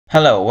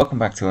Hello, welcome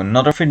back to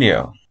another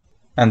video.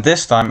 And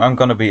this time I'm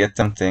gonna be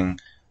attempting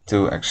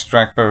to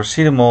extract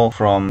paracetamol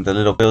from the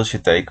little pills you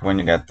take when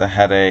you get the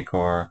headache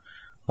or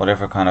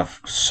whatever kind of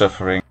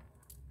suffering.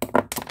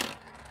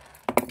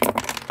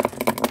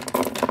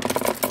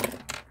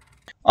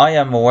 I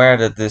am aware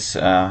that this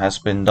has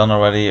been done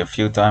already a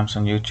few times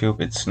on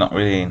YouTube. It's not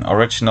really an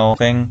original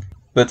thing,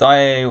 but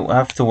I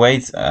have to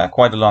wait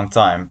quite a long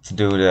time to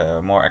do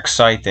the more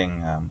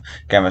exciting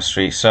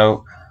chemistry.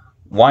 So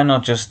why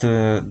not just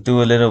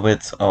do a little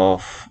bit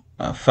of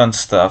fun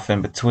stuff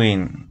in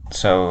between,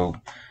 so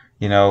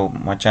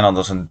my channel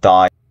doesn't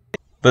die.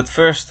 But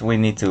first we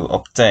need to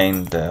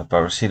obtain the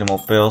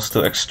paracetamol pills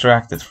to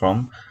extract it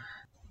from,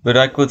 but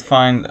I could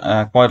find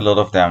quite a lot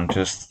of them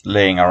just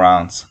laying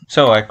around.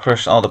 So I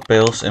crushed all the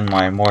pills in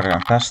my mortar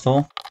and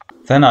pestle.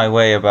 Then I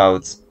weigh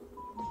about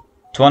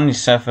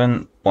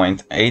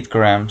 27.8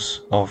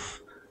 grams of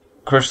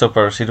crystal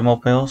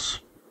paracetamol pills.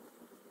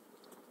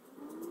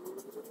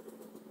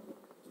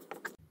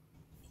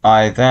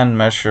 I then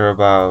measure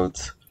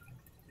about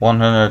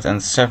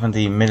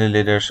 170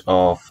 milliliters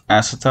of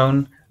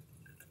acetone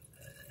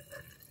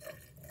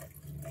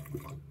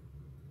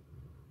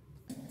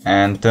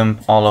and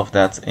dump all of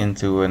that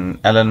into an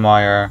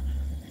Erlenmeyer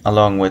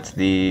along with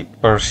the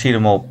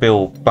paracetamol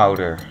pill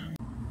powder.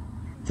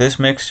 This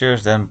mixture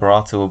is then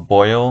brought to a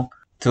boil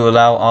to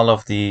allow all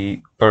of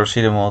the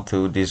paracetamol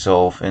to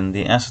dissolve in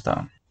the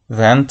acetone.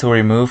 Then, to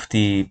remove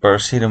the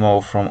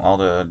paracetamol from all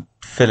the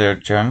filler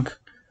junk,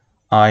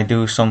 I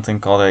do something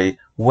called a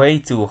way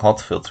too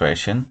hot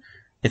filtration.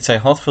 It's a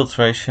hot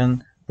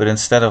filtration, but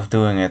instead of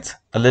doing it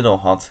a little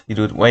hot, you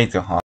do it way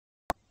too hot.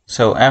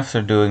 So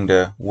after doing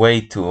the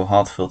way too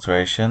hot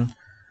filtration,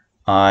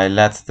 I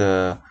let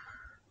the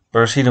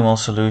paracetamol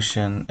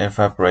solution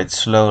evaporate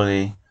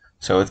slowly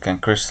so it can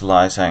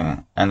crystallize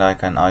and I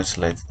can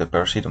isolate the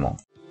paracetamol.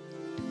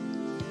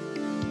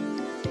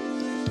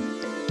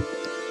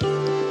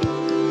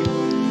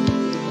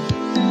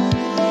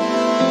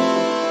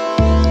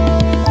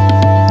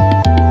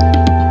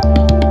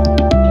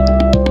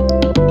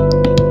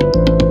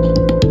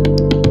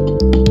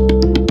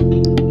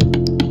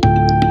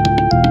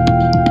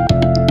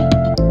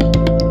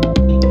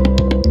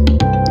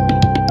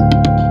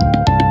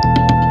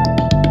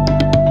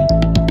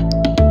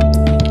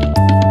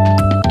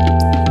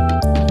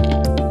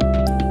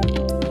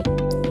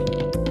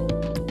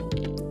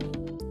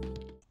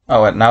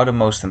 Oh, and now the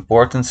most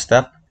important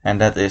step, and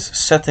that is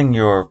setting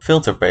your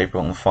filter paper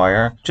on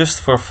fire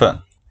just for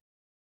fun.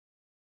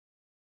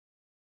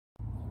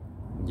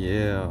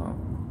 Yeah,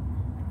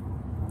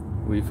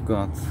 we've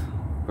got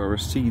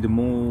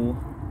paracetamol,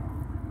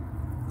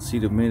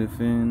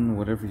 acetaminophen,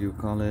 whatever you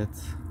call it.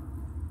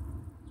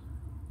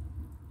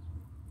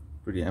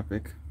 Pretty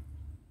epic.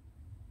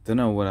 Don't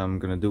know what I'm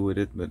gonna do with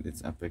it, but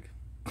it's epic.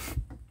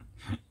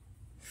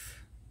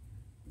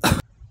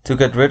 To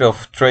get rid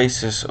of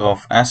traces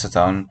of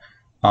acetone,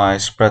 I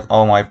spread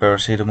all my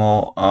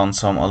paracetamol on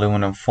some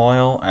aluminum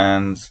foil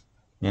and,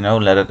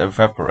 let it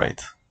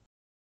evaporate.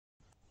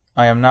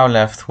 I am now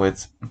left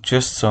with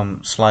just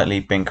some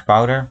slightly pink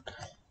powder,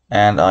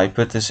 and I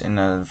put this in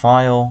a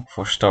vial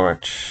for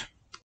storage.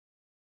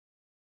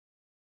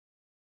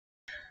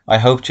 I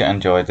hope you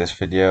enjoyed this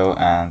video,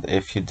 and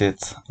if you did,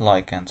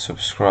 like and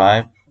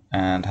subscribe,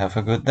 and have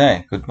a good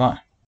day. Goodbye.